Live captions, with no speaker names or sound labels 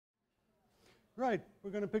Right, we're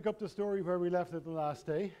going to pick up the story where we left it the last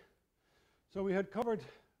day. So we had covered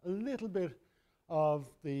a little bit of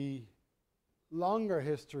the longer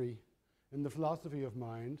history in the philosophy of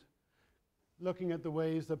mind, looking at the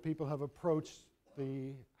ways that people have approached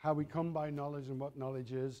how we come by knowledge and what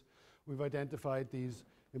knowledge is. We've identified these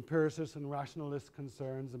empiricist and rationalist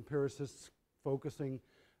concerns, empiricists focusing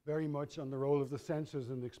very much on the role of the senses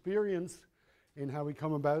and experience in how we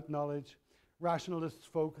come about knowledge. Rationalists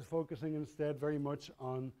focusing instead very much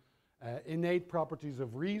on innate properties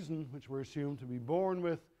of reason, which we're assumed to be born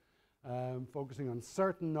with, focusing on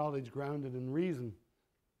certain knowledge grounded in reason.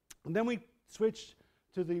 And then we switched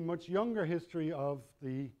to the much younger history of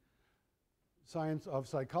the science of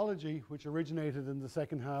psychology, which originated in the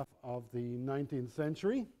second half of the 19th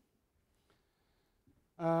century.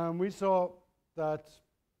 We saw that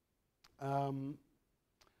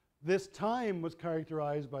this time was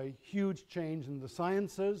characterized by huge change in the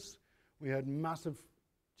sciences. We had massive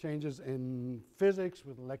changes in physics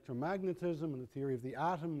with electromagnetism and the theory of the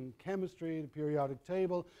atom, in chemistry, the periodic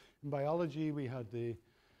table. In biology, we had the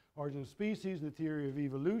origin of species and the theory of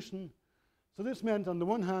evolution. So this meant, on the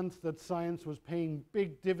one hand, that science was paying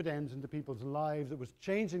big dividends into people's lives. It was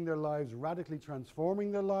changing their lives, radically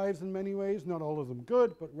transforming their lives in many ways. Not all of them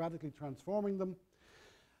good, but radically transforming them.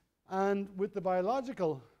 And with the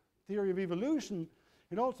biological theory of evolution,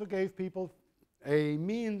 it also gave people a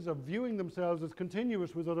means of viewing themselves as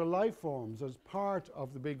continuous with other life forms, as part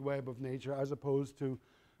of the big web of nature, as opposed to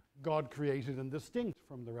God created and distinct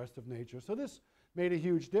from the rest of nature. So this made a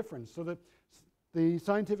huge difference. So that the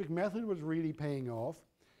scientific method was really paying off,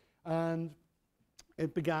 and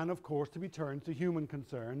it began, of course, to be turned to human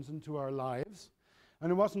concerns and to our lives. And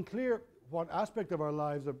it wasn't clear what aspect of our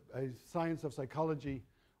lives a science of psychology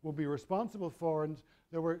will be responsible for, and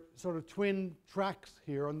there were sort of twin tracks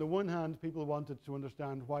here. On the one hand, people wanted to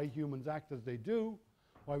understand why humans act as they do,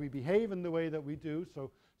 why we behave in the way that we do,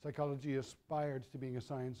 so psychology aspired to being a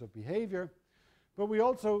science of behavior. But we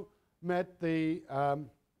also met this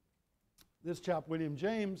chap, William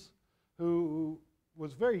James, who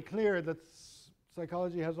was very clear that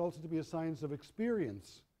psychology has also to be a science of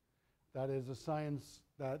experience. That is, a science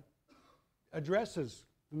that addresses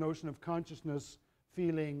the notion of consciousness,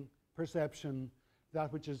 feeling, perception,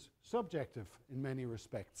 that which is subjective in many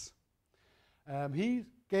respects. He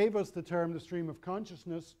gave us the term the stream of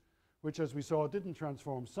consciousness, which, as we saw, didn't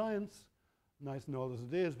transform science, nice and all as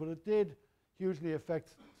it is, but it did hugely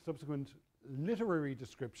affect subsequent literary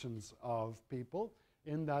descriptions of people,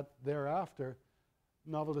 in that thereafter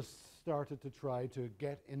novelists started to try to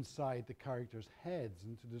get inside the characters' heads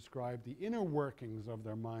and to describe the inner workings of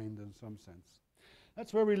their mind in some sense.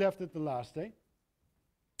 That's where we left it the last day.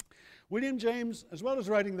 William James, as well as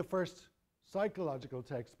writing the first psychological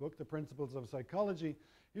textbook, The Principles of Psychology,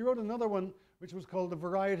 he wrote another one which was called The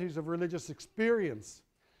Varieties of Religious Experience.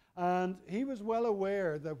 And he was well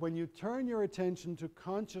aware that when you turn your attention to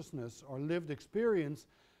consciousness or lived experience,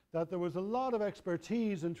 that there was a lot of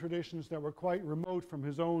expertise in traditions that were quite remote from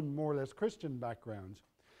his own more or less Christian background.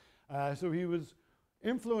 So he was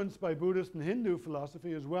influenced by Buddhist and Hindu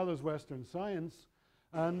philosophy as well as Western science.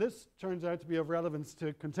 And this turns out to be of relevance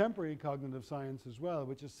to contemporary cognitive science as well,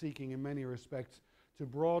 which is seeking in many respects to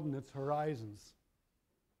broaden its horizons.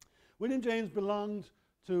 William James belonged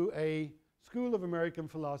to a school of American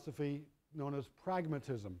philosophy known as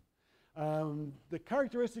pragmatism. The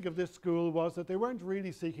characteristic of this school was that they weren't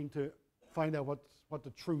really seeking to find out what the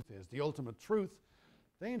truth is, the ultimate truth.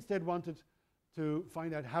 They instead wanted to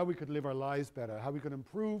find out how we could live our lives better, how we could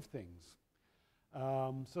improve things.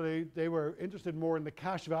 So they were interested more in the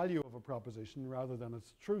cash value of a proposition rather than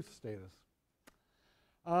its truth status.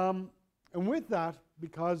 And with that,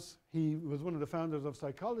 because he was one of the founders of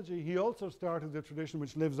psychology, he also started a tradition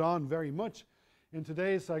which lives on very much in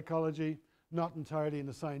today's psychology, not entirely in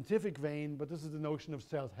the scientific vein, but this is the notion of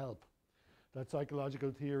self-help, that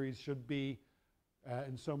psychological theories should be,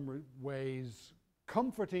 in some ways,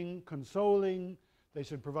 comforting, consoling. They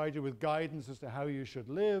should provide you with guidance as to how you should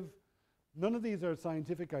live. None of these are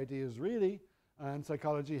scientific ideas, really, and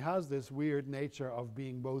psychology has this weird nature of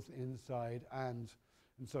being both inside and,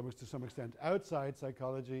 to some extent, outside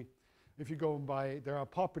psychology. If you go and buy, there are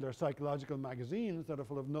popular psychological magazines that are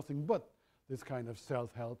full of nothing but this kind of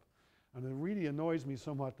self-help, and it really annoys me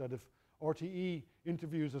somewhat that if RTE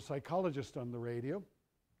interviews a psychologist on the radio,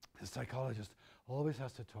 the psychologist always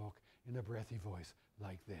has to talk in a breathy voice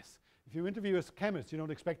like this. If you interview a chemist, you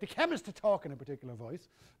don't expect the chemist to talk in a particular voice,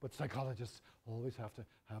 but psychologists always have to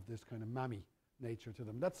have this kind of mammy nature to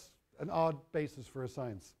them. That's an odd basis for a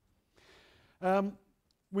science.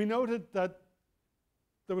 We noted that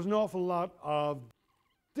there was an awful lot of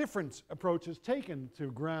different approaches taken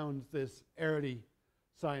to ground this early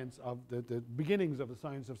science of the beginnings of the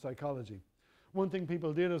science of psychology. One thing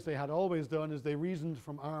people did, as they had always done, is they reasoned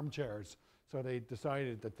from armchairs. So they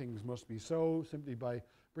decided that things must be so simply by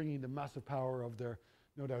bringing the massive power of their,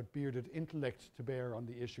 no doubt, bearded intellect to bear on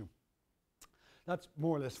the issue. That's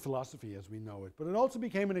more or less philosophy as we know it. But it also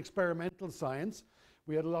became an experimental science.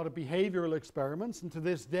 We had a lot of behavioral experiments, and to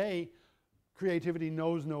this day, creativity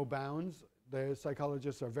knows no bounds. The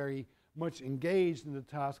psychologists are very much engaged in the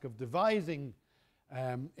task of devising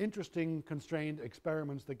interesting, constrained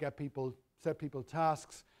experiments that set people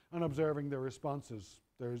tasks and observing their responses.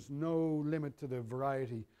 There's no limit to the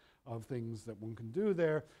variety of things that one can do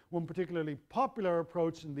there. One particularly popular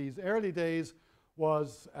approach in these early days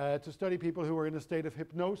was to study people who were in a state of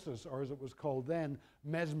hypnosis, or as it was called then,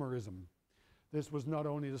 mesmerism. This was not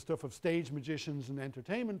only the stuff of stage magicians and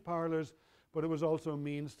entertainment parlors, but it was also a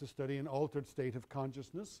means to study an altered state of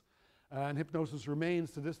consciousness. And hypnosis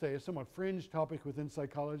remains to this day a somewhat fringe topic within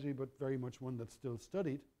psychology, but very much one that's still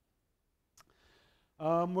studied.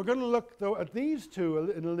 We're going to look, though, at these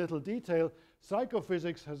two in a little detail.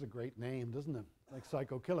 Psychophysics has a great name, doesn't it? Like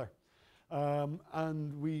psycho killer.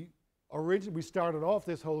 And we started off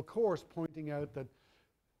this whole course pointing out that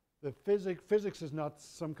the physics is not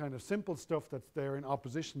some kind of simple stuff that's there in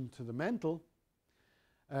opposition to the mental.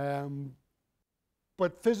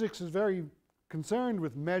 But physics is very concerned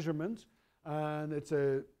with measurement, and it's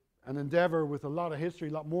an endeavor with a lot of history,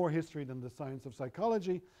 a lot more history than the science of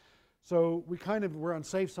psychology. So we're on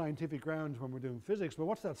safe scientific ground when we're doing physics, but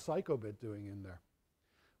what's that psycho bit doing in there?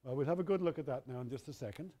 Well, we'll have a good look at that now in just a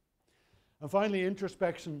second. And finally,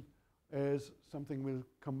 introspection is something we'll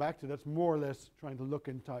come back to. That's more or less trying to look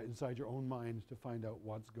inside your own mind to find out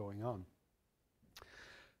what's going on.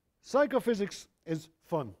 Psychophysics is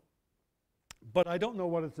fun, but I don't know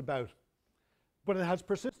what it's about. But it has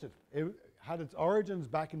persisted. It had its origins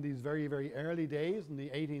back in these very, very early days, in the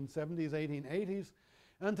 1870s, 1880s.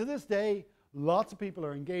 And to this day, lots of people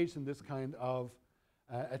are engaged in this kind of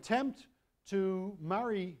attempt to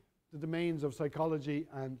marry the domains of psychology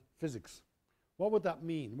and physics. What would that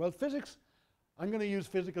mean? Well, physics, I'm going to use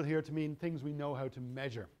physical here to mean things we know how to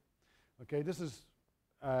measure. Okay, this is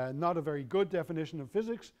not a very good definition of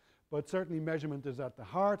physics, but certainly measurement is at the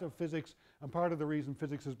heart of physics, and part of the reason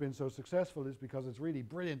physics has been so successful is because it's really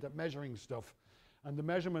brilliant at measuring stuff. And the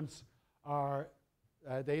measurements are,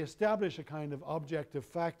 they establish a kind of objective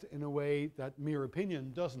fact in a way that mere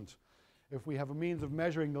opinion doesn't. If we have a means of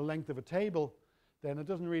measuring the length of a table, then it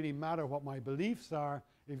doesn't really matter what my beliefs are.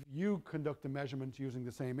 If you conduct a measurement using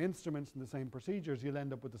the same instruments and the same procedures, you'll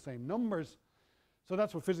end up with the same numbers. So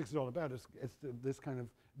that's what physics is all about. It's this kind of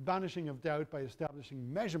banishing of doubt by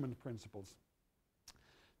establishing measurement principles.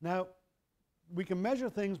 Now, we can measure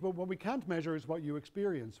things, but what we can't measure is what you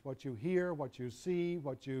experience, what you hear, what you see,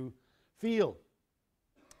 what you feel.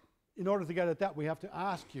 In order to get at that, we have to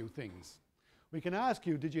ask you things. We can ask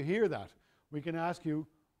you, did you hear that? We can ask you,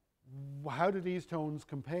 how do these tones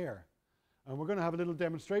compare? And we're going to have a little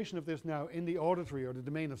demonstration of this now in the auditory, or the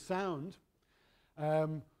domain of sound,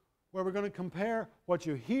 where we're going to compare what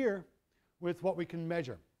you hear with what we can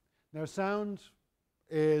measure. Now, sound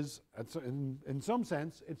is, in some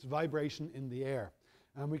sense, it's vibration in the air.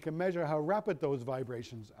 And we can measure how rapid those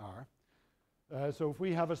vibrations are. So if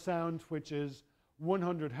we have a sound which is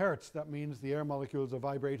 100 hertz, that means the air molecules are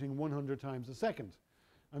vibrating 100 times a second.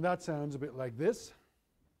 And that sounds a bit like this.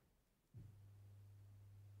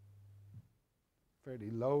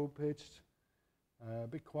 Fairly low-pitched, a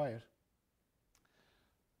bit quiet.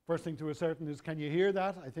 First thing to ascertain is, can you hear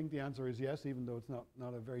that? I think the answer is yes, even though it's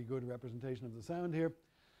not a very good representation of the sound here.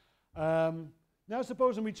 Now,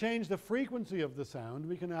 supposing we change the frequency of the sound,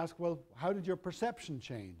 we can ask, well, how did your perception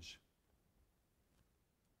change?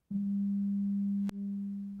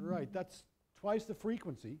 Right, that's twice the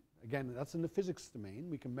frequency. Again, that's in the physics domain.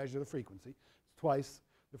 We can measure the frequency. It's twice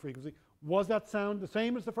the frequency. Was that sound the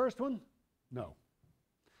same as the first one? No.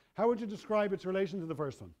 How would you describe its relation to the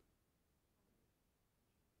first one?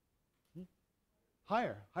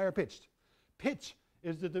 Higher pitched. Pitch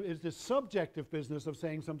is the subjective business of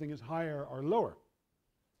saying something is higher or lower.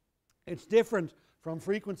 It's different from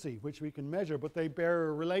frequency, which we can measure, but they bear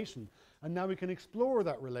a relation. And now we can explore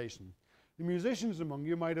that relation. The musicians among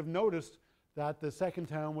you might have noticed that the second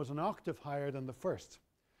tone was an octave higher than the first.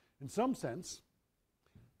 In some sense,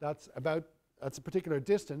 that's a particular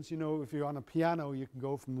distance. You know, if you're on a piano, you can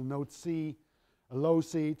go from the note C, a low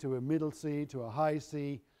C, to a middle C, to a high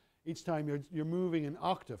C. Each time you're moving an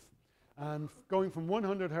octave. And going from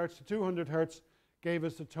 100 hertz to 200 hertz gave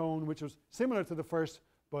us a tone which was similar to the first,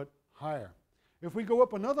 but higher. If we go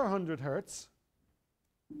up another 100 hertz,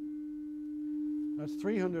 That's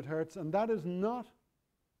 300 hertz, and that is not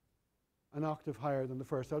an octave higher than the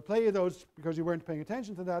first. I'll play you those because you weren't paying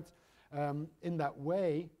attention to that in that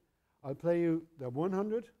way. I'll play you the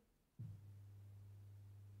 100,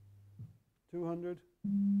 200.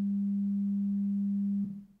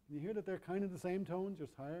 You hear that they're kind of the same tone,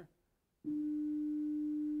 just higher?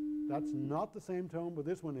 That's not the same tone, but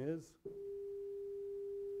this one is.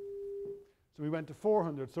 So we went to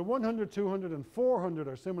 400. So 100, 200, and 400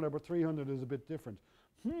 are similar, but 300 is a bit different.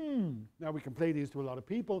 Now we can play these to a lot of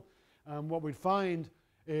people. What we'd find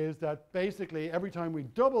is that basically every time we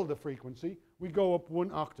double the frequency, we go up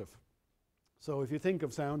 1 octave. So if you think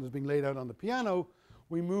of sound as being laid out on the piano,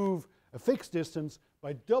 we move a fixed distance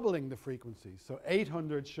by doubling the frequency. So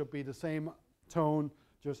 800 should be the same tone,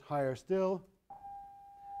 just higher still.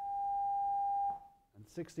 And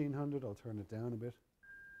 1600, I'll turn it down a bit.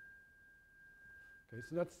 Okay,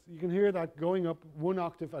 so that's, you can hear that going up 1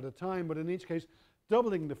 octave at a time, but in each case,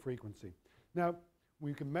 doubling the frequency. Now,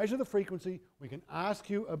 we can measure the frequency, we can ask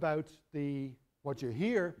you about what you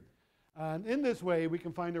hear, and in this way, we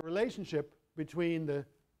can find a relationship between the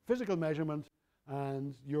physical measurement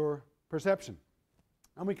and your perception.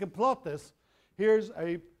 And we can plot this. Here's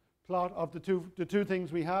a plot of the two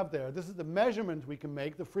things we have there. This is the measurement we can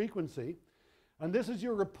make, the frequency, and this is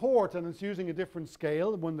your report, and it's using a different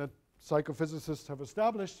scale, one that psychophysicists have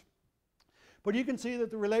established. But you can see that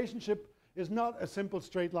the relationship is not a simple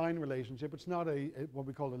straight line relationship. It's not what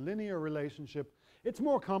we call a linear relationship. It's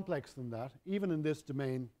more complex than that, even in this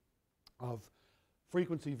domain of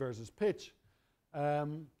frequency versus pitch.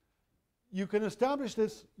 You can establish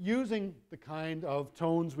this using the kind of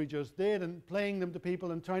tones we just did and playing them to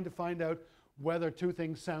people and trying to find out whether two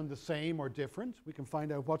things sound the same or different. We can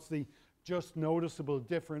find out what's the just noticeable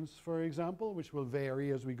difference, for example, which will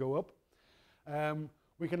vary as we go up.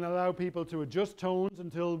 We can allow people to adjust tones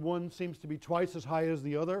until one seems to be twice as high as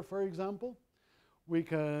the other, for example. We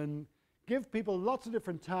can give people lots of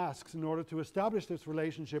different tasks in order to establish this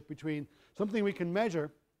relationship between something we can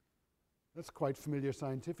measure, that's quite familiar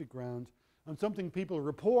scientific ground, and something people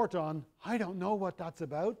report on. I don't know what that's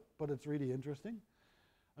about, but it's really interesting.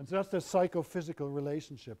 And so that's the psychophysical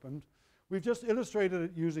relationship. And we've just illustrated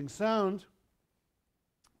it using sound,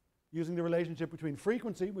 using the relationship between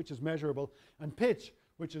frequency, which is measurable, and pitch,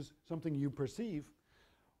 which is something you perceive.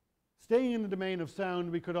 Staying in the domain of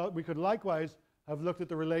sound, we could likewise have looked at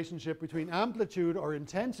the relationship between amplitude or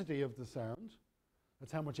intensity of the sound.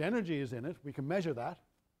 That's how much energy is in it. We can measure that.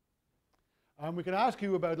 And we can ask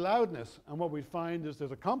you about loudness, and what we find is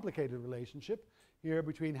there's a complicated relationship here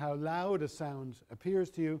between how loud a sound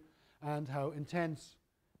appears to you and how intense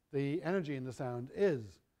the energy in the sound is.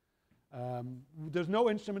 There's no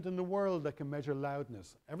instrument in the world that can measure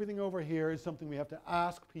loudness. Everything over here is something we have to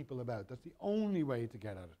ask people about. That's the only way to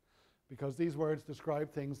get at it, because these words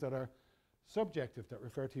describe things that are subjective, that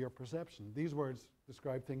refer to your perception. These words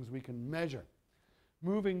describe things we can measure.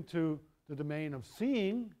 Moving to the domain of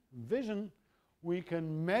seeing, vision, we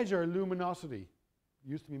can measure luminosity. It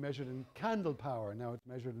used to be measured in candle power, now it's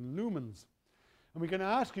measured in lumens. And we can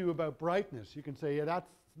ask you about brightness. You can say, yeah, that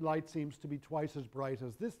light seems to be twice as bright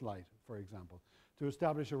as this light, for example, to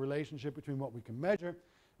establish a relationship between what we can measure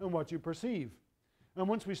and what you perceive. And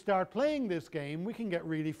once we start playing this game, we can get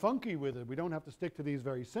really funky with it. We don't have to stick to these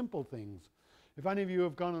very simple things. If any of you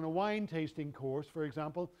have gone on a wine tasting course, for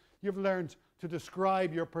example, you've learned to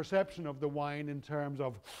describe your perception of the wine in terms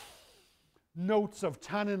of notes of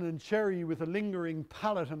tannin and cherry with a lingering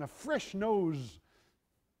palate and a fresh nose.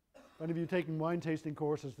 If any of you taking wine tasting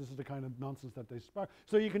courses, this is the kind of nonsense that they spark.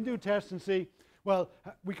 So you can do tests and see, well,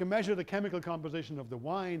 we can measure the chemical composition of the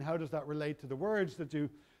wine. How does that relate to the words that you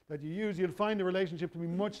use? You'll find the relationship to be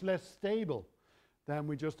much less stable than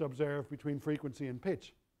we just observed between frequency and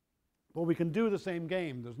pitch. But we can do the same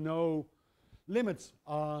game. There's no limits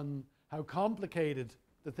on how complicated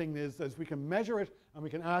the thing is. As we can measure it and we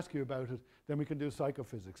can ask you about it, then we can do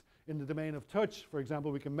psychophysics. In the domain of touch, for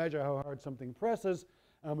example, we can measure how hard something presses,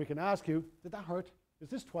 and we can ask you, did that hurt? Is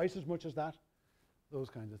this twice as much as that? Those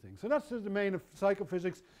kinds of things. So that's the domain of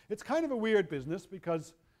psychophysics. It's kind of a weird business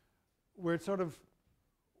because we're sort of,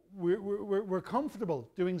 we're comfortable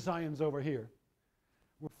doing science over here.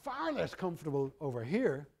 We're far less comfortable over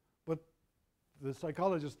here, but the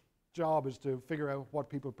psychologist's job is to figure out what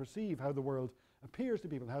people perceive, how the world appears to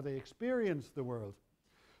people, how they experience the world.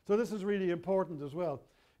 So this is really important as well.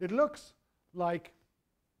 It looks like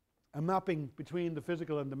a mapping between the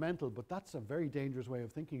physical and the mental, but that's a very dangerous way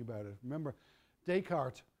of thinking about it. Remember,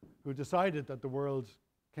 Descartes, who decided that the world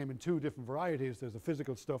came in two different varieties, there's the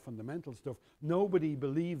physical stuff and the mental stuff. Nobody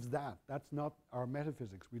believes that. That's not our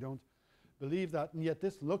metaphysics. We don't believe that, and yet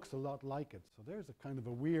this looks a lot like it. So there's a kind of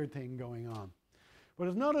a weird thing going on. But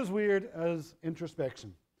it's not as weird as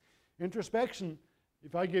introspection. Introspection,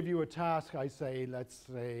 if I give you a task, I say,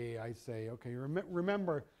 okay,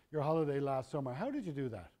 remember your holiday last summer. How did you do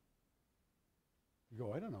that? You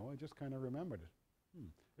go, I don't know, I just kind of remembered it.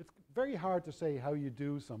 It's very hard to say how you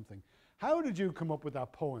do something. How did you come up with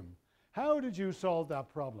that poem? How did you solve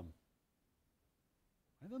that problem?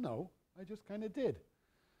 I don't know, I just kind of did.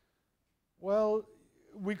 Well,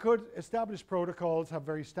 we could establish protocols, have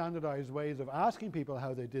very standardized ways of asking people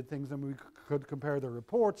how they did things, and we could compare their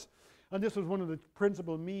reports. And this was one of the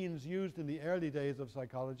principal means used in the early days of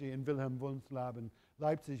psychology in Wilhelm Wundt's lab in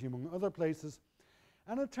Leipzig, among other places.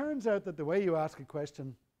 And it turns out that the way you ask a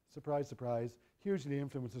question, surprise, surprise, hugely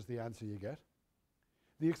influences the answer you get.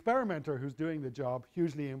 The experimenter who's doing the job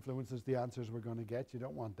hugely influences the answers we're going to get. You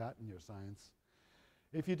don't want that in your science.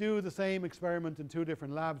 If you do the same experiment in 2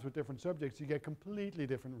 different labs with different subjects, you get completely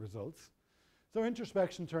different results. So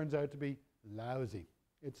introspection turns out to be lousy.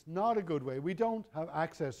 It's not a good way. We don't have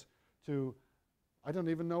access to, I don't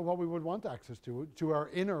even know what we would want access to our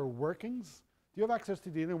inner workings. Do you have access to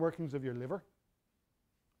the inner workings of your liver?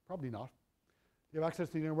 Probably not. Do you have access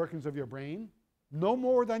to the inner workings of your brain? No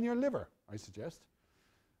more than your liver, I suggest.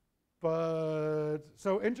 But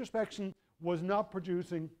so introspection was not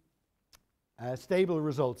producing stable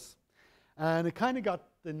results. And it kind of got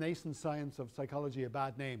the nascent science of psychology a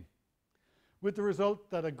bad name, with the result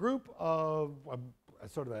that a group of,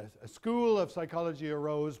 a school of psychology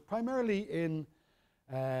arose primarily in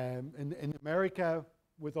America,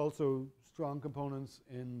 with also strong components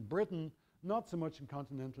in Britain, not so much in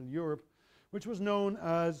continental Europe, which was known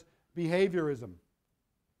as behaviorism.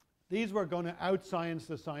 These were going to out-science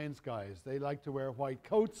the science guys. They like to wear white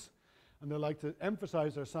coats, and they like to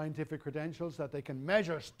emphasize their scientific credentials, that they can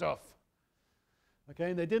measure stuff.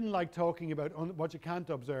 Okay, and they didn't like talking about what you can't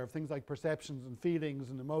observe, things like perceptions and feelings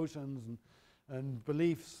and emotions and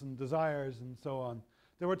beliefs and desires and so on.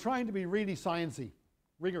 They were trying to be really sciencey,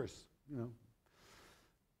 rigorous, you know.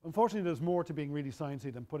 Unfortunately, there's more to being really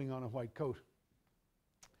sciencey than putting on a white coat.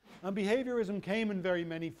 And behaviorism came in very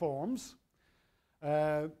many forms.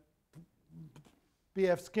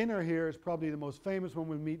 B.F. Skinner here is probably the most famous one.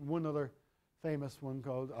 We'll meet one other famous one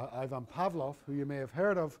called Ivan Pavlov, who you may have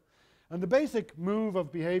heard of. And the basic move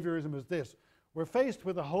of behaviorism is this. We're faced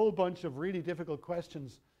with a whole bunch of really difficult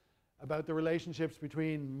questions about the relationships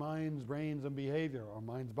between minds, brains, and behavior, or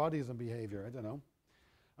minds, bodies, and behavior, I don't know.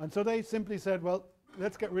 And so they simply said, well,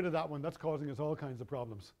 let's get rid of that one. That's causing us all kinds of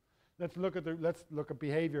problems. Let's look at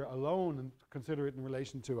behavior alone and consider it in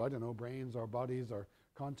relation to, I don't know, brains or bodies or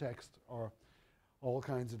context or all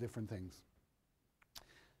kinds of different things.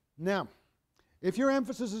 Now, if your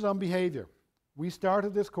emphasis is on behavior, we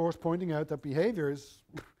started this course pointing out that behavior is,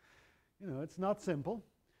 you know, it's not simple.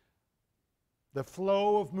 The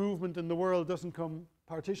flow of movement in the world doesn't come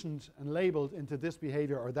partitioned and labeled into this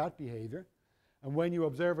behavior or that behavior. And when you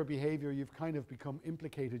observe a behavior, you've kind of become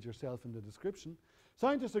implicated yourself in the description.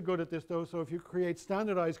 Scientists are good at this, though, so if you create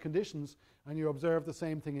standardized conditions and you observe the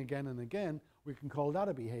same thing again and again, we can call that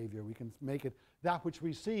a behavior. We can make it that which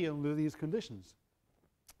we see under these conditions.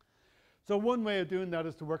 So one way of doing that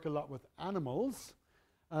is to work a lot with animals.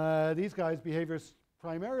 These guys' behaviors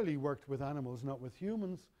primarily worked with animals, not with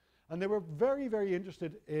humans. And they were very, very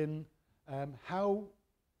interested in how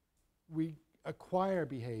we acquire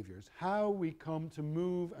behaviors, how we come to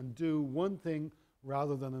move and do one thing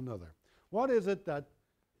rather than another. What is it that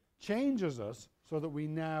changes us so that we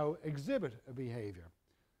now exhibit a behavior?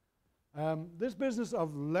 This business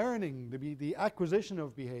of learning, the acquisition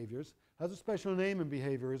of behaviors, has a special name in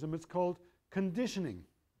behaviorism. It's called conditioning.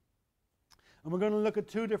 And we're going to look at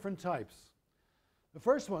 2 different types. The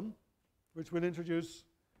first one, which we'll introduce,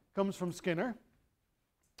 comes from Skinner.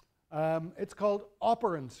 It's called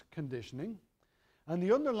operant conditioning. And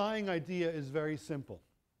the underlying idea is very simple.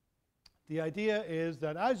 The idea is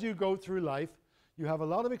that as you go through life, you have a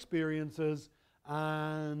lot of experiences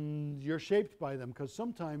and you're shaped by them, because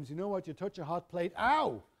sometimes, you know what, you touch a hot plate,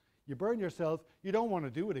 ow! You burn yourself, you don't want to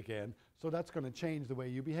do it again, so that's going to change the way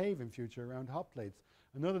you behave in future around hot plates.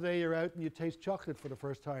 Another day you're out and you taste chocolate for the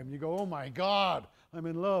first time, you go, oh my God, I'm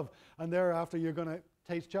in love. And thereafter you're going to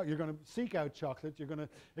taste chocolate, you're going to seek out chocolate, you're going to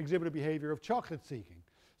exhibit a behavior of chocolate seeking.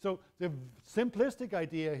 So the simplistic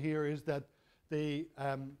idea here is that the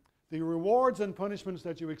rewards and punishments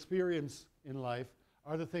that you experience in life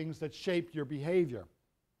are the things that shape your behavior.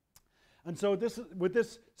 And so with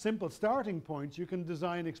this simple starting point, you can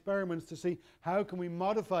design experiments to see how can we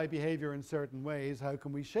modify behavior in certain ways, how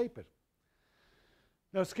can we shape it.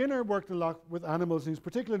 Now, Skinner worked a lot with animals, and he's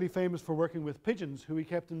particularly famous for working with pigeons, who he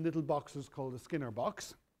kept in little boxes called a Skinner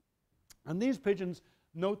box. And these pigeons,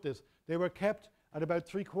 note this, they were kept at about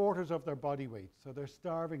 3/4 of their body weight, so they're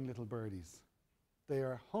starving little birdies. They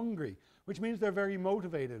are hungry, which means they're very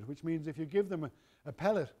motivated, which means if you give them a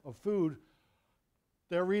pellet of food,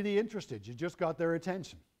 they're really interested. You just got their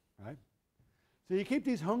attention, right? So you keep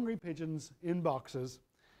these hungry pigeons in boxes,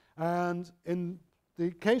 and in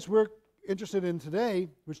the case we're interested in today,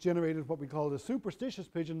 which generated what we call the superstitious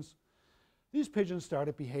pigeons, these pigeons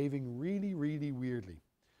started behaving really, really weirdly.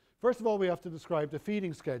 First of all, we have to describe the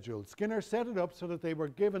feeding schedule. Skinner set it up so that they were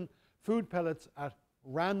given food pellets at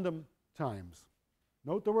random times.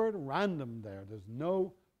 Note the word random there. There's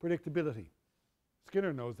no predictability.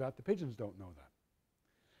 Skinner knows that. The pigeons don't know that.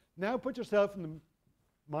 Now put yourself in the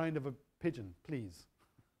mind of a pigeon, please.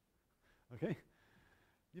 Okay?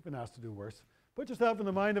 You've been asked to do worse. Put yourself in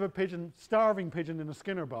the mind of a pigeon, starving pigeon in a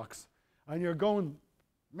Skinner box, and you're going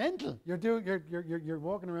mental. You're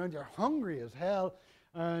walking around, you're hungry as hell,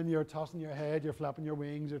 and you're tossing your head, you're flapping your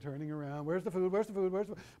wings, you're turning around. Where's the food? Where's the food? Where's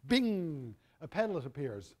the food? Bing! A pellet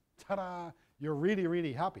appears. Ta-da! You're really,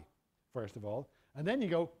 really happy, first of all. And then you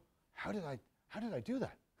go, how did I do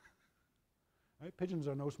that? Right? Pigeons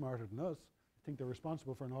are no smarter than us. I think they're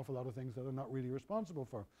responsible for an awful lot of things that they're not really responsible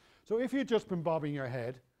for. So if you've just been bobbing your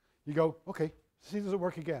head, you go, okay, see, does it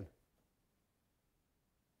work again?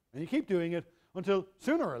 And you keep doing it until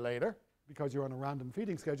sooner or later, because you're on a random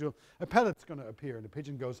feeding schedule, a pellet's going to appear, and the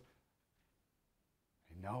pigeon goes,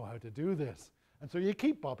 I know how to do this. And so you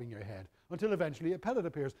keep bobbing your head until eventually a pellet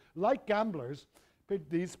appears. Like gamblers,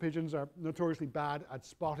 these pigeons are notoriously bad at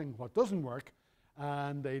spotting what doesn't work,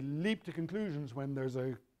 and they leap to conclusions when there's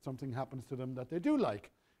something happens to them that they do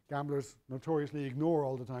like. Gamblers notoriously ignore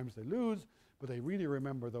all the times they lose, but they really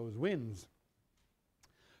remember those wins.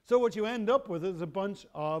 So what you end up with is a bunch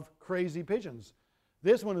of crazy pigeons.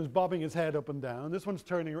 This one is bobbing his head up and down. This one's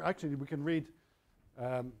turning. Actually, we can read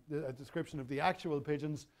a description of the actual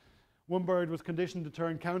pigeons. One bird was conditioned to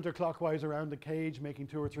turn counterclockwise around the cage, making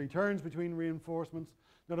 2 or 3 turns between reinforcements.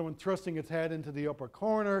 Another one thrusting its head into the upper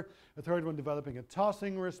corner. A third one developing a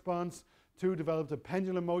tossing response. 2 developed a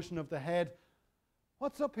pendulum motion of the head.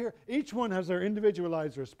 What's up here? Each one has their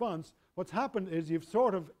individualized response. What's happened is you've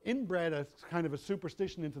sort of inbred a kind of a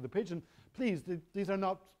superstition into the pigeon. Please, these are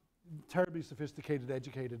not terribly sophisticated,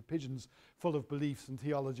 educated pigeons full of beliefs and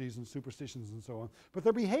theologies and superstitions and so on. But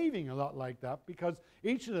they're behaving a lot like that because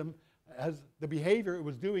each of them has the behavior it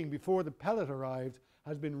was doing before the pellet arrived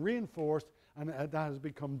has been reinforced, and that has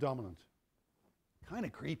become dominant. Kind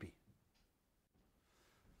of creepy.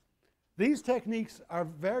 These techniques are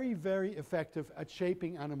very, very effective at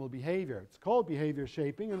shaping animal behavior. It's called behavior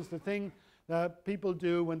shaping, and it's the thing that people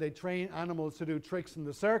do when they train animals to do tricks in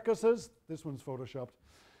the circuses. This one's photoshopped.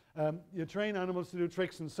 You train animals to do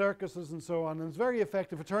tricks in circuses and so on, and it's very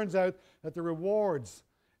effective. It turns out that the rewards,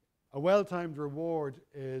 a well-timed reward,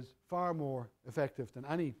 is far more effective than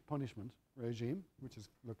any punishment regime, which is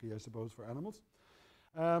lucky, I suppose, for animals.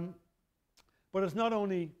 But it's not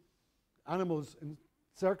only animals in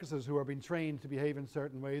circuses who are being trained to behave in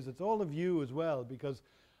certain ways, it's all of you as well, because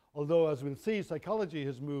although, as we'll see, psychology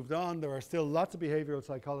has moved on, there are still lots of behavioral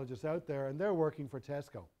psychologists out there, and they're working for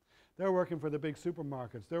Tesco. They're working for the big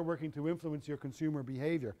supermarkets. They're working to influence your consumer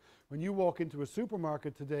behavior. When you walk into a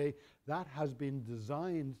supermarket today, that has been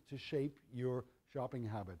designed to shape your shopping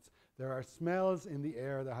habits. There are smells in the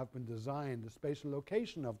air that have been designed. The spatial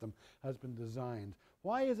location of them has been designed.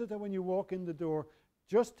 Why is it that when you walk in the door,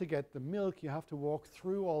 just to get the milk, you have to walk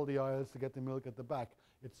through all the aisles to get the milk at the back?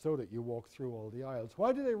 It's so that you walk through all the aisles.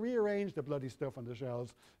 Why do they rearrange the bloody stuff on the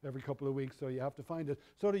shelves every couple of weeks so you have to find it?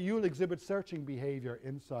 So that you'll exhibit searching behavior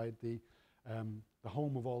inside the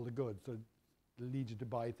home of all the goods. So it'll lead you to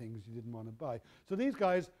buy things you didn't want to buy. So these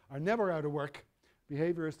guys are never out of work.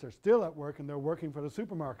 Behaviorists are still at work, and they're working for the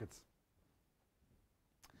supermarkets.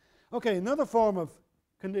 Okay, another form of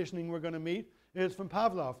conditioning we're going to meet is from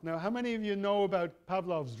Pavlov. Now, how many of you know about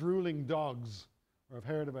Pavlov's drooling dogs, or have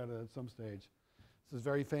heard about it at some stage? This is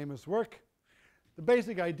very famous work. The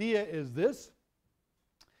basic idea is this.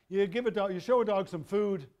 You show a dog some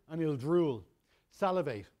food, and he'll drool,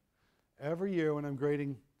 salivate. Every year when I'm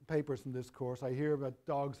grading papers from this course, I hear about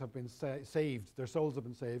dogs have been saved. Their souls have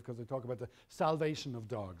been saved because they talk about the salvation of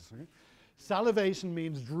dogs. Right? Salivation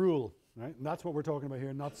means drool, right? And that's what we're talking about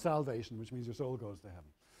here, not salvation, which means your soul goes to heaven.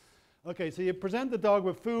 Okay, so you present the dog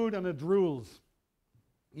with food and it drools.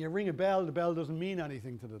 You ring a bell, the bell doesn't mean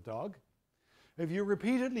anything to the dog. If you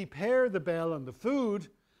repeatedly pair the bell and the food,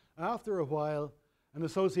 after a while, an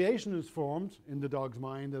association is formed in the dog's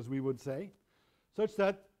mind, as we would say, such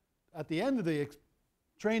that at the end of the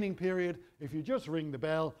training period, if you just ring the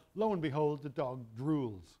bell, lo and behold, the dog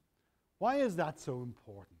drools. Why is that so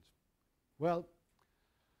important? Well,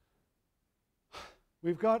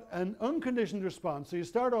 we've got an unconditioned response. So you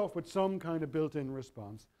start off with some kind of built-in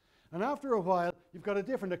response. And after a while, you've got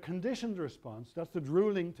a conditioned response. That's the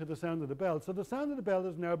drooling to the sound of the bell. So the sound of the bell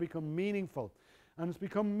has now become meaningful. And it's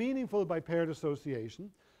become meaningful by paired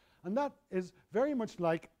association. And that is very much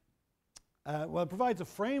like, well, it provides a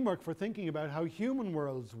framework for thinking about how human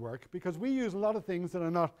worlds work, because we use a lot of things that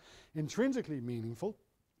are not intrinsically meaningful,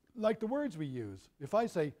 like the words we use. If I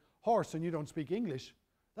say horse and you don't speak English,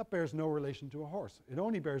 that bears no relation to a horse. It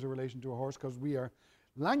only bears a relation to a horse because we are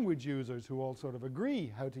language users who all sort of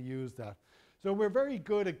agree how to use that. So we're very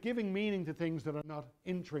good at giving meaning to things that are not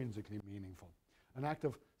intrinsically meaningful. An act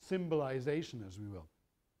of symbolization, as we will.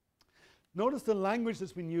 Notice the language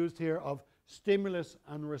that's been used here of stimulus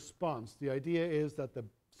and response. The idea is that the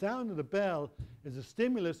sound of the bell is a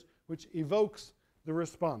stimulus which evokes the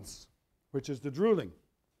response, which is the drooling.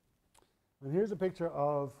 And here's a picture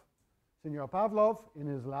of Senor Pavlov in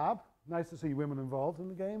his lab. Nice to see women involved in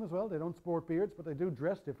the game as well. They don't sport beards, but they do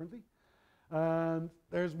dress differently. And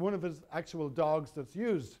there's one of his actual dogs that's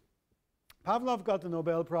used. Pavlov got the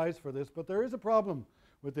Nobel Prize for this, but there is a problem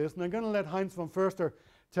with this. And I'm going to let Heinz von Förster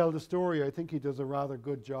tell the story. I think he does a rather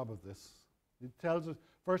good job of this. He tells us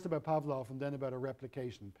first about Pavlov and then about a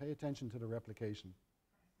replication. Pay attention to the replication.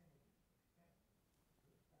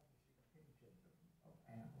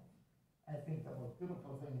 I think the most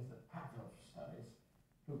beautiful thing is that Pavlov studies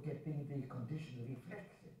to getting the conditional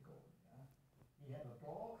reflexes going. Yeah? He had a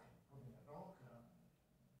dog, putting a dog on a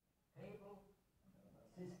table, and an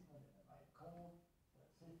assistant in a white coat. The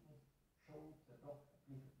assistant showed the dog a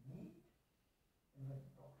piece of meat, and when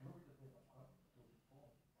the dog looked at it, according to the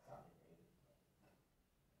form, salivated, saliva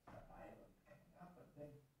coming up, and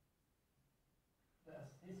then the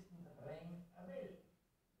assistant rang a bell.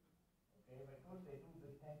 Okay, very good, they do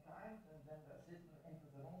this 10 times, and then the assistant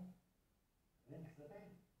enters the room, rings the bell,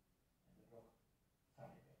 and the dog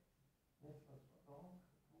salivates. This was for dog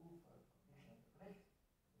proof for conditional reflex.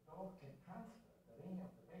 The dog can transfer the ring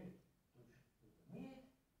of the bell to the meat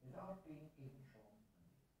without being even shown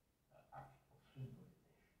an act of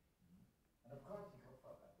symbolization. And of course, he got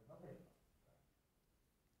for that the Nobel Prize.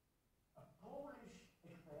 A Polish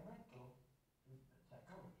experimental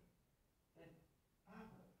psychologist said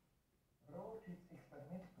Pavlov wrote his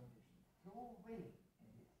experimental conditions so well in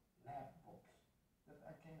his lab books that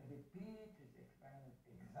I can repeat his experiment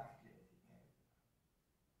exactly as he carried it out.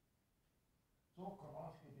 So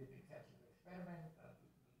Kowalski did exactly the experiment.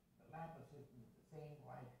 The lab assistant with the same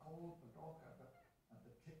white coat, the dog at the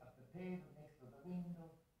table next to the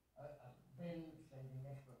window, a bell standing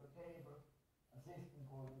next to the table, assistant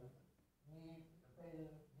going with meat, the bell,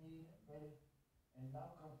 meat, and bell. And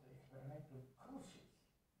now comes the experimental crucis.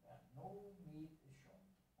 No meat is shown,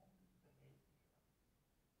 only the bell is shown.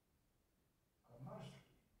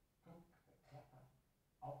 Komarski took the clapper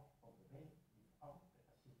out of the bell without the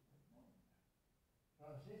assistant knowing that. So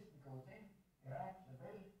the assistant goes in, grabs the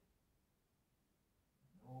bell,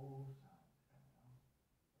 no sound coming out.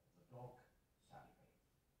 The dog salivates.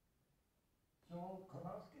 So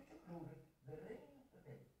Komarski concluded the ring of the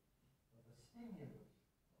bell was a stimulus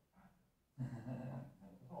for Pavlov.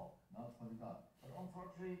 Not for the dog. But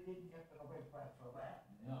unfortunately, he didn't get the Nobel Prize for that.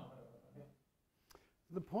 No.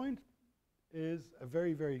 The point is a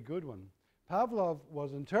very, very good one. Pavlov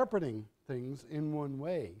was interpreting things in one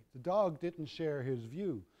way. The dog didn't share his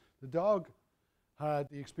view. The dog had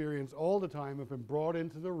the experience all the time of being brought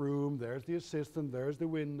into the room. There's the assistant, there's the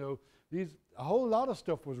window. A whole lot of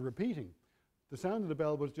stuff was repeating. The sound of the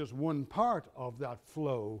bell was just one part of that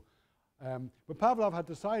flow. But Pavlov had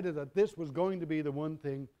decided that this was going to be the one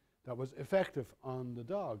thing that was effective on the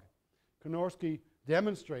dog. Konorski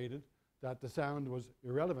demonstrated that the sound was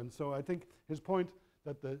irrelevant. So I think his point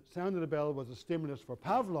that the sound of the bell was a stimulus for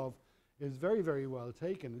Pavlov is very, very well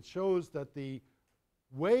taken. It shows that the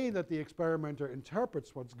way that the experimenter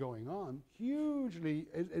interprets what's going on hugely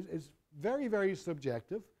is very, very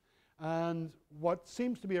subjective. And what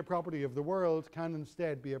seems to be a property of the world can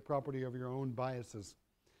instead be a property of your own biases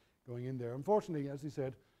going in there. Unfortunately, as he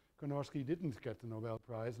said, Konorski didn't get the Nobel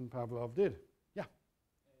Prize and Pavlov did. Yeah?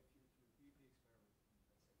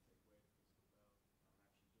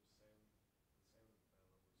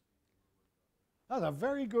 That's a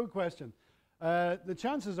very good question. The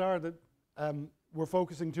chances are that we're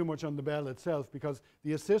focusing too much on the bell itself, because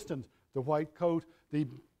the assistant, the white coat, the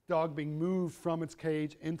dog being moved from its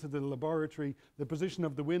cage into the laboratory, the position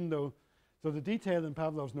of the window. So the detail in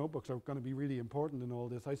Pavlov's notebooks are going to be really important in all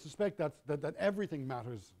this. I suspect that everything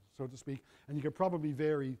matters so to speak, and you could probably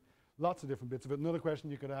vary lots of different bits of it. Another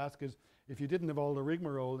question you could ask is if you didn't have all the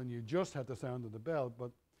rigmarole and you just had the sound of the bell,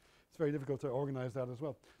 but it's very difficult to organize that as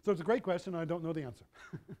well. So it's a great question, I don't know the answer.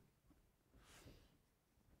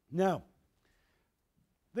 Now,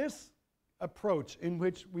 this approach in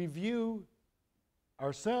which we view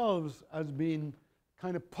ourselves as being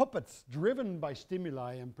kind of puppets driven by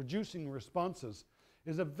stimuli and producing responses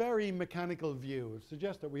is a very mechanical view. It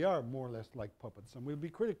suggests that we are more or less like puppets, and we'll be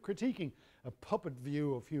critiquing a puppet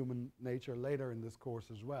view of human nature later in this course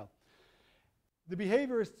as well. The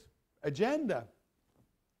behaviorist agenda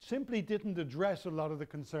simply didn't address a lot of the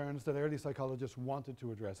concerns that early psychologists wanted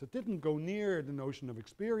to address. It didn't go near the notion of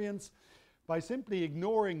experience by simply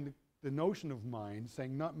ignoring the notion of mind,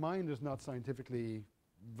 saying mind is not scientifically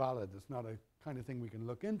valid, it's not a kind of thing we can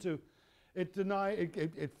look into.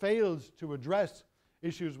 It fails to address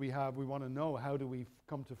issues we have. We want to know, how do we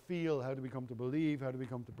come to feel, how do we come to believe, how do we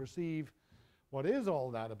come to perceive, what is all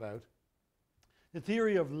that about? The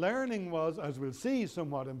theory of learning was, as we'll see,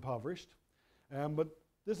 somewhat impoverished, but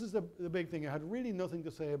this is the big thing. It had really nothing to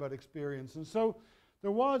say about experience, and so there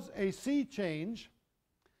was a sea change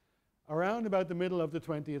around about the middle of the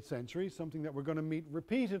 20th century, something that we're going to meet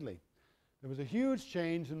repeatedly. There was a huge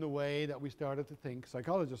change in the way that we started to think,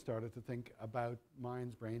 psychologists started to think about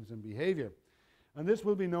minds, brains, and behavior. And this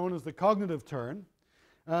will be known as the cognitive turn.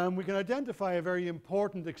 We can identify a very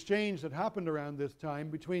important exchange that happened around this time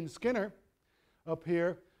between Skinner, up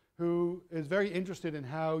here, who is very interested in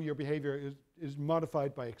how your behavior is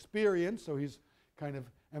modified by experience, so he's kind of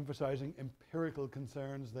emphasizing empirical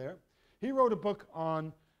concerns there. He wrote a book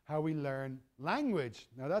on how we learn language.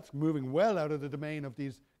 Now that's moving well out of the domain of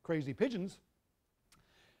these crazy pigeons.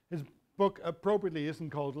 His book appropriately isn't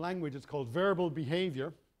called Language, it's called Verbal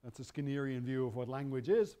Behavior. That's a Skinnerian view of what language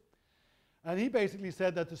is. And he basically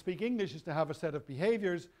said that to speak English is to have a set of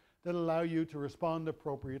behaviors that allow you to respond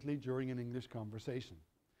appropriately during an English conversation.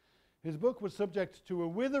 His book was subject to a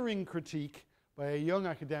withering critique by a young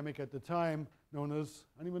academic at the time known as,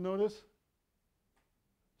 anyone know this?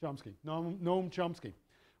 Chomsky. Noam Chomsky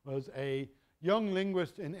was a young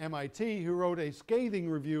linguist in MIT who wrote a scathing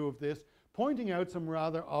review of this, pointing out some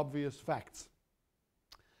rather obvious facts.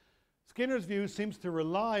 Skinner's view seems to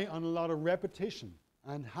rely on a lot of repetition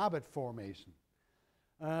and habit formation.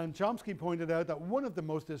 And Chomsky pointed out that one of the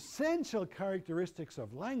most essential characteristics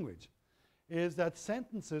of language is that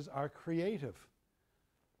sentences are creative.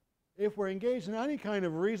 If we're engaged in any kind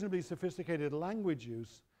of reasonably sophisticated language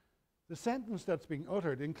use, the sentence that's being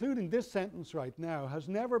uttered, including this sentence right now, has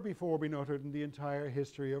never before been uttered in the entire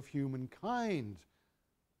history of humankind.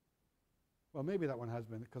 Well, maybe that one has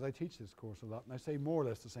been, because I teach this course a lot, and I say more or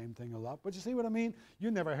less the same thing a lot. But you see what I mean?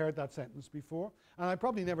 You never heard that sentence before, and I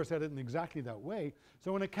probably never said it in exactly that way.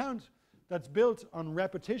 So an account that's built on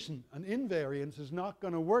repetition and invariance is not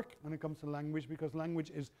going to work when it comes to language, because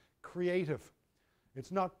language is creative.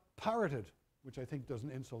 It's not parroted, which I think does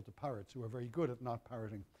an insult to parrots, who are very good at not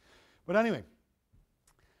parroting. But anyway,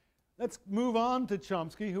 let's move on to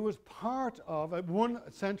Chomsky, who was part of one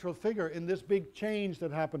central figure in this big change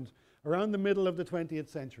that happened around the middle of the 20th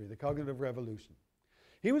century, the cognitive revolution.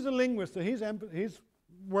 He was a linguist, so he's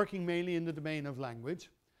working mainly in the domain of language.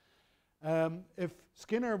 If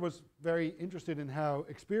Skinner was very interested in how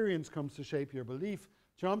experience comes to shape your belief,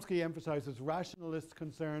 Chomsky emphasizes rationalist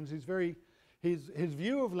concerns. His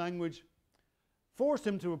view of language forced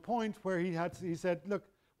him to a point where he said, look,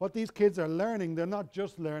 what these kids are learning, they're not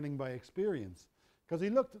just learning by experience. Because he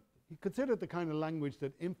considered the kind of language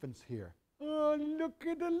that infants hear. Oh, look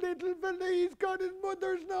at the little fella, he's got his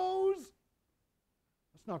mother's nose.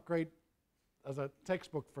 That's not great as a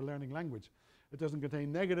textbook for learning language. It doesn't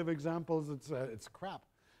contain negative examples, it's crap.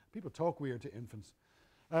 People talk weird to infants.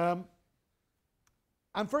 And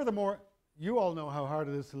furthermore, you all know how hard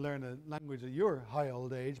it is to learn a language at your high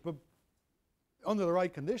old age, but under the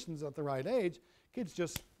right conditions at the right age, kids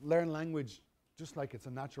just learn language just like it's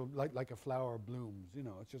a natural, like a flower blooms, you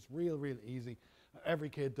know, it's just real easy. Every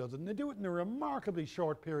kid does it, and they do it in a remarkably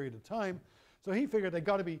short period of time. So he figured they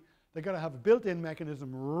got to have a built-in mechanism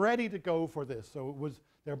ready to go for this. So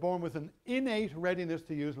they're born with an innate readiness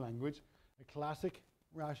to use language, a classic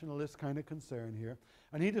rationalist kind of concern here.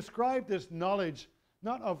 And he described this knowledge,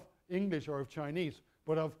 not of English or of Chinese,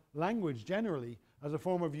 but of language generally, as a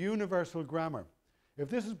form of universal grammar. If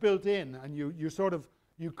this is built in, and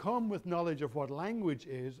you come with knowledge of what language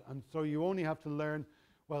is, and so you only have to learn,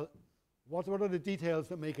 well, what are the details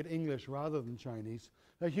that make it English rather than Chinese?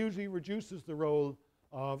 That hugely reduces the role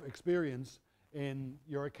of experience in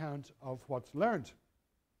your account of what's learned.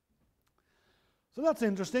 So that's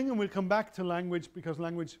interesting, and we'll come back to language, because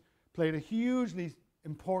language played a hugely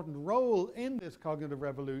important role in this cognitive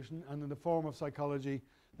revolution and in the form of psychology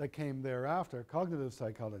that came thereafter, cognitive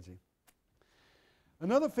psychology.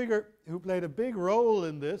 Another figure who played a big role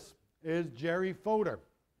in this is Jerry Fodor.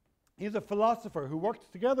 He's a philosopher who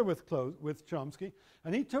worked together with Chomsky,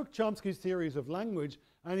 and he took Chomsky's theories of language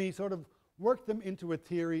and he sort of worked them into a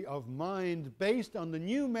theory of mind based on the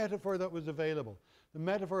new metaphor that was available, the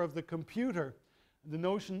metaphor of the computer, the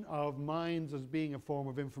notion of minds as being a form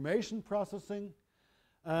of information processing,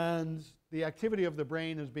 and the activity of the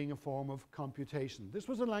brain as being a form of computation. This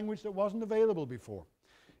was a language that wasn't available before.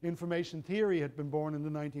 Information theory had been born in the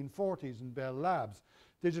 1940s in Bell Labs.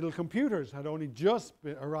 Digital computers had only just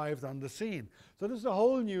arrived on the scene. So this is a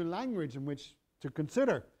whole new language in which to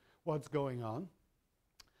consider what's going on.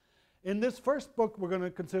 In this first book, we're going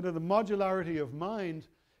to consider the modularity of mind.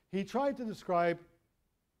 He tried to describe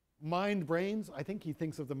mind-brains. I think he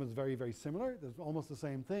thinks of them as very, very similar. There's almost the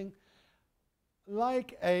same thing.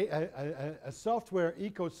 Like a software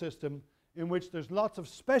ecosystem in which there's lots of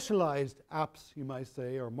specialized apps, you might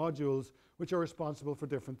say, or modules, which are responsible for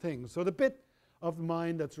different things. So the bit of the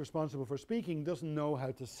mind that's responsible for speaking doesn't know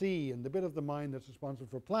how to see, and the bit of the mind that's responsible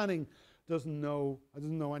for planning doesn't know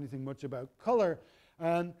anything much about color.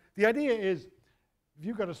 And the idea is, if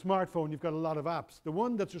you've got a smartphone, you've got a lot of apps. The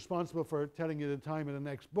one that's responsible for telling you the time of the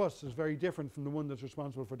next bus is very different from the one that's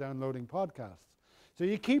responsible for downloading podcasts. So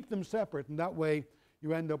you keep them separate, and that way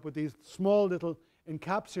you end up with these small little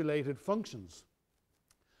encapsulated functions.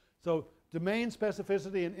 So domain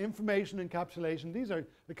specificity and information encapsulation, these are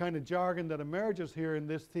the kind of jargon that emerges here in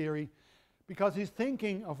this theory, because he's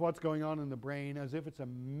thinking of what's going on in the brain as if it's a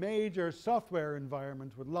major software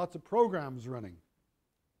environment with lots of programs running.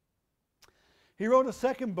 He wrote a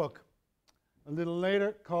second book a little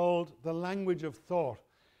later called The Language of Thought,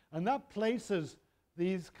 and that places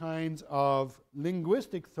these kinds of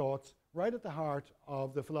linguistic thoughts right at the heart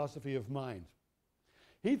of the philosophy of mind.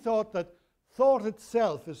 He thought that thought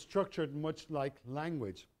itself is structured much like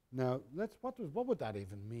language. Now, what would that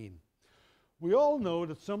even mean? We all know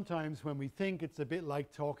that sometimes when we think, it's a bit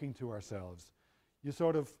like talking to ourselves. You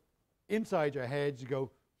sort of, inside your head, you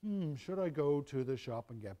go, should I go to the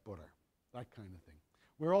shop and get butter? That kind of thing.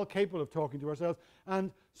 We're all capable of talking to ourselves,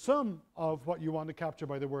 and some of what you want to capture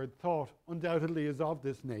by the word thought undoubtedly is of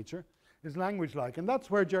this nature, is language-like. And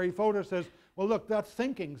that's where Jerry Fodor says, well, look, that's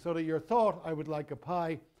thinking, so that your thought, I would like a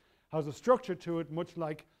pie, has a structure to it much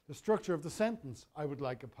like the structure of the sentence, I would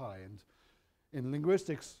like a pie. And in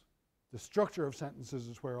linguistics, the structure of sentences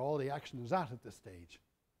is where all the action is at this stage.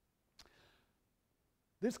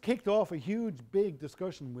 This kicked off a huge, big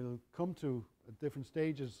discussion we'll come to at different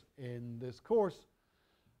stages in this course,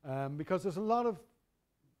 because there's a lot of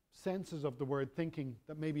senses of the word thinking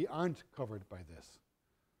that maybe aren't covered by this.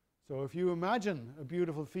 So if you imagine a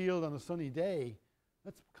beautiful field on a sunny day,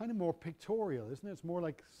 that's kind of more pictorial, isn't it? It's more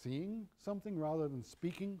like seeing something rather than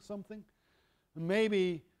speaking something. And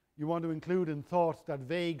maybe you want to include in thought that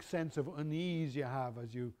vague sense of unease you have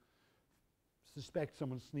as you suspect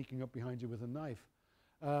someone's sneaking up behind you with a knife.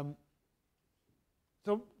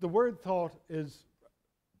 So the word thought is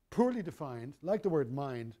poorly defined, like the word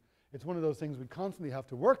mind. It's one of those things we constantly have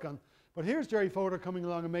to work on. But here's Jerry Fodor coming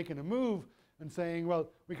along and making a move and saying, well,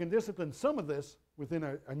 we can discipline some of this within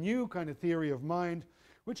a new kind of theory of mind,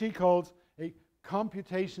 which he calls a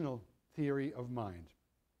computational theory of mind.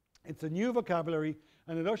 It's a new vocabulary,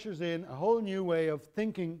 and it ushers in a whole new way of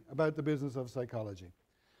thinking about the business of psychology.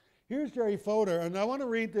 Here's Jerry Fodor, and I want to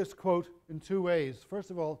read this quote in two ways.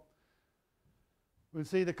 First of all, we'll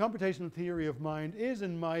see the computational theory of mind is,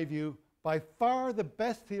 in my view, by far the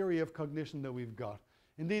best theory of cognition that we've got.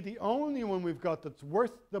 Indeed, the only one we've got that's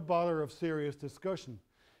worth the bother of serious discussion.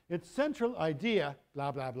 Its central idea,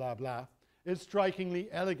 blah, blah, blah, blah, is strikingly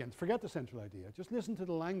elegant. Forget the central idea. Just listen to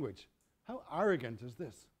the language. How arrogant is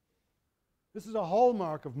this? This is a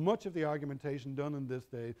hallmark of much of the argumentation done in this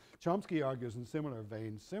day. Chomsky argues in similar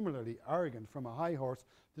veins, similarly arrogant from a high horse,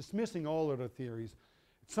 dismissing all other theories.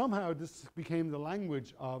 Somehow this became the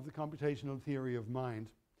language of the computational theory of mind.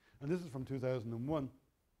 And this is from 2001.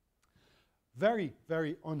 Very,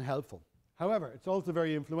 very unhelpful. However, it's also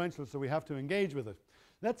very influential, so we have to engage with it.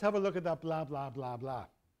 Let's have a look at that blah, blah, blah, blah,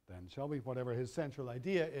 then, shall we? Whatever his central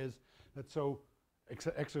idea is that so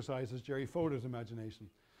exercises Jerry Fodor's imagination.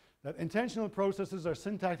 That intentional processes are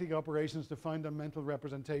syntactic operations defined on mental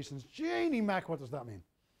representations. Janie Mac, what does that mean?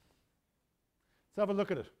 Let's have a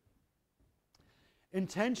look at it.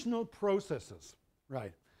 Intentional processes.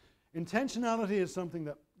 Right. Intentionality is something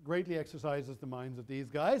that greatly exercises the minds of these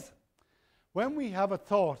guys. When we have a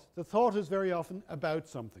thought, the thought is very often about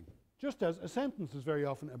something, just as a sentence is very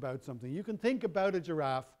often about something. You can think about a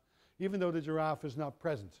giraffe. even though the giraffe is not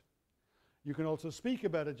present. You can also speak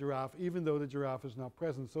about a giraffe even though the giraffe is not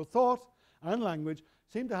present. So thought and language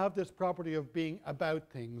seem to have this property of being about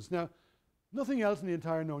things. Now, nothing else in the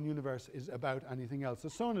entire known universe is about anything else. The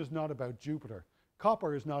sun is not about Jupiter.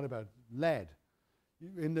 Copper is not about lead.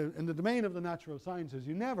 In the domain of the natural sciences,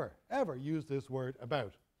 you never, ever use this word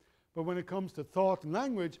about. But when it comes to thought and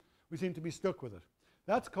language, we seem to be stuck with it.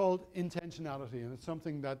 That's called intentionality, and it's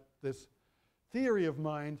something that this theory of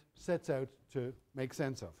mind sets out to make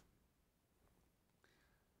sense of.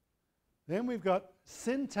 Then we've got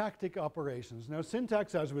syntactic operations. Now,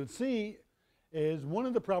 syntax, as we'll see, is one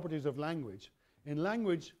of the properties of language. In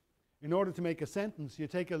language, in order to make a sentence, you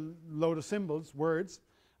take a load of symbols, words,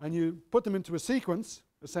 and you put them into a sequence,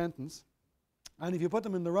 a sentence, and if you put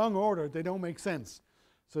them in the wrong order, they don't make sense.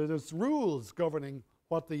 So there's rules governing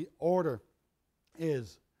what the order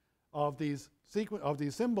is of these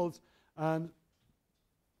symbols, and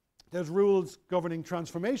there's rules governing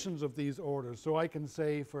transformations of these orders. So I can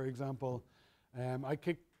say, for example, I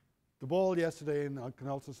kicked the ball yesterday, and I can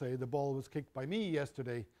also say the ball was kicked by me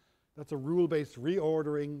yesterday. That's a rule-based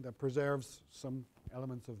reordering that preserves some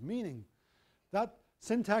elements of meaning. That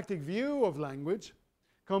syntactic view of language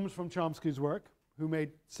comes from Chomsky's work, who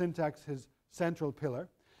made syntax his central pillar.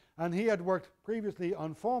 And he had worked previously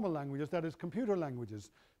on formal languages, that is, computer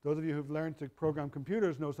languages. Those of you who've learned to program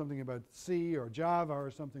computers know something about C or Java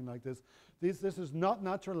or something like this. This is not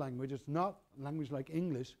natural language. It's not language like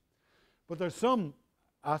English. But there's some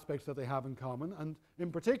aspects that they have in common. And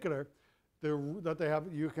in particular,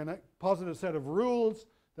 you can posit a set of rules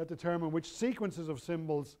that determine which sequences of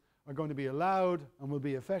symbols are going to be allowed and will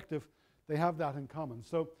be effective. They have that in common.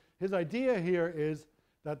 So his idea here is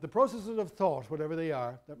that the processes of thought, whatever they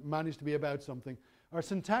are, that manage to be about something, are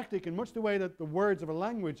syntactic in much the way that the words of a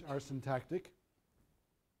language are syntactic.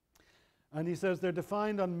 And he says they're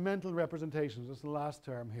defined on mental representations. That's the last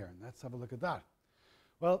term here. And let's have a look at that.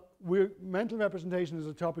 Well, mental representation is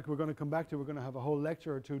a topic we're going to come back to. We're going to have a whole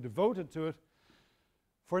lecture or two devoted to it.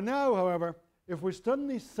 For now, however, if we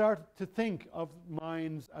suddenly start to think of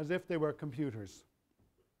minds as if they were computers,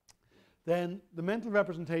 then the mental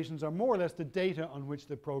representations are more or less the data on which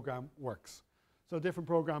the program works. So different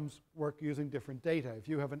programs work using different data. If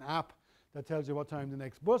you have an app that tells you what time the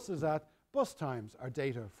next bus is at, bus times are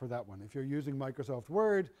data for that one. If you're using Microsoft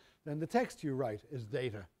Word, then the text you write is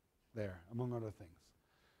data there, among other things.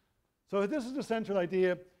 So this is the central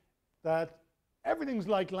idea that everything's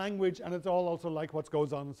like language, and it's all also like what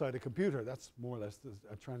goes on inside a computer. That's more or less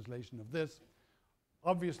a translation of this.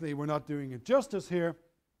 Obviously, we're not doing it justice here,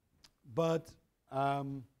 but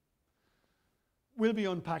we'll be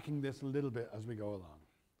unpacking this a little bit as we go along.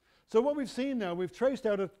 So what we've seen now, we've traced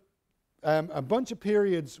out a bunch of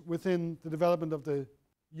periods within the development of the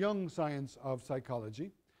young science of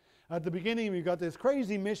psychology. At the beginning, we've got this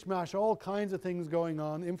crazy mishmash, all kinds of things going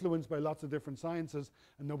on, influenced by lots of different sciences,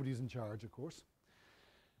 and nobody's in charge, of course.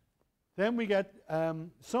 Then we get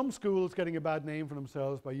some schools getting a bad name for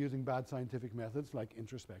themselves by using bad scientific methods, like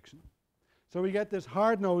introspection. So we get this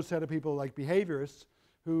hard-nosed set of people like behaviorists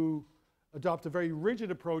who adopt a very rigid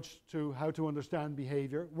approach to how to understand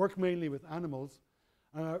behavior, work mainly with animals.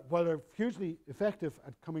 While they're hugely effective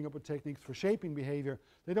at coming up with techniques for shaping behavior,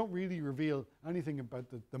 they don't really reveal anything about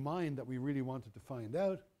the mind that we really wanted to find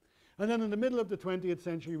out. And then in the middle of the 20th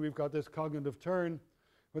century, we've got this cognitive turn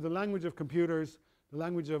where the language of computers, the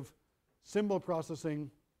language of symbol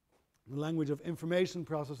processing, the language of information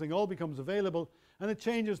processing all becomes available, and it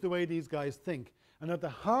changes the way these guys think. And at the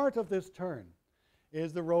heart of this turn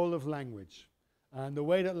is the role of language and the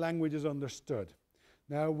way that language is understood.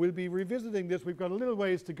 Now, we'll be revisiting this. We've got a little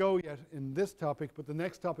ways to go yet in this topic, but the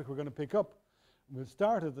next topic we're going to pick up, and we'll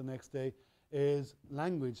start it the next day, is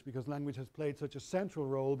language, because language has played such a central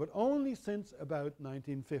role, but only since about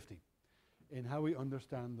 1950 in how we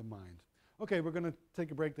understand the mind. Okay, we're going to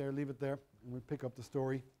take a break there, leave it there, and we'll pick up the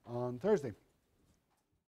story on Thursday.